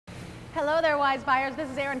Hello there, wise buyers.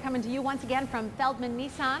 This is Erin coming to you once again from Feldmann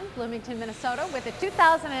Nissan, Bloomington, Minnesota, with a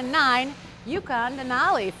 2009 Yukon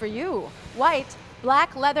Denali for you. White,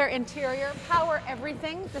 black leather interior, power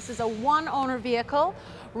everything. This is a one-owner vehicle.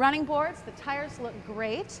 Running boards, the tires look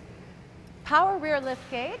great. Power rear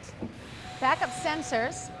liftgate, backup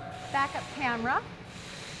sensors, backup camera.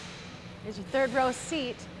 There's your third row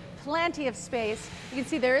seat, plenty of space. You can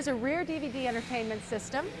see there is a rear DVD entertainment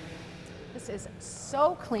system. This is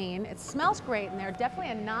so clean. It smells great in there.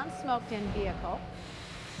 Definitely a non-smoked in vehicle.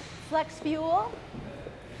 Flex fuel.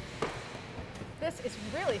 This is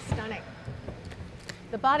really stunning.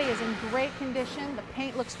 The body is in great condition. The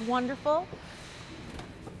paint looks wonderful.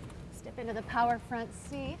 Step into the power front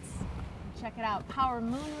seats. Check it out. Power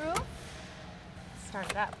moonroof. Start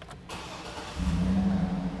it up.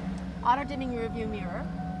 Auto dimming rear view mirror.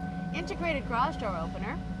 Integrated garage door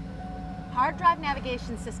opener. Hard drive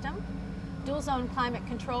navigation system. Dual zone climate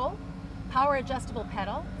control, power adjustable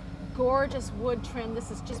pedal, gorgeous wood trim. This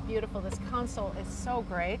is just beautiful. This console is so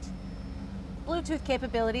great. Bluetooth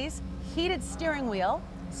capabilities, heated steering wheel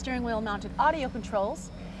mounted audio controls,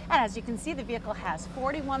 and as you can see, the vehicle has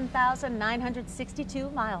 41,962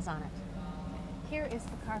 miles on it. Here is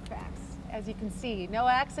the Carfax. As you can see, no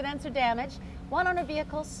accidents or damage. One owner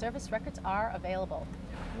vehicles, service records are available.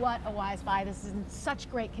 What a wise buy. This is in such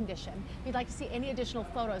great condition. If you'd like to see any additional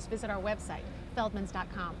photos, visit our website,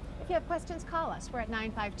 feldmans.com. If you have questions, call us. We're at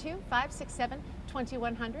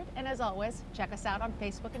 952-567-2100. And as always, check us out on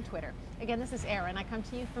Facebook and Twitter. Again, this is Erin. I come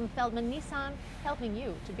to you from Feldmann Nissan, helping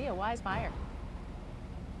you to be a wise buyer.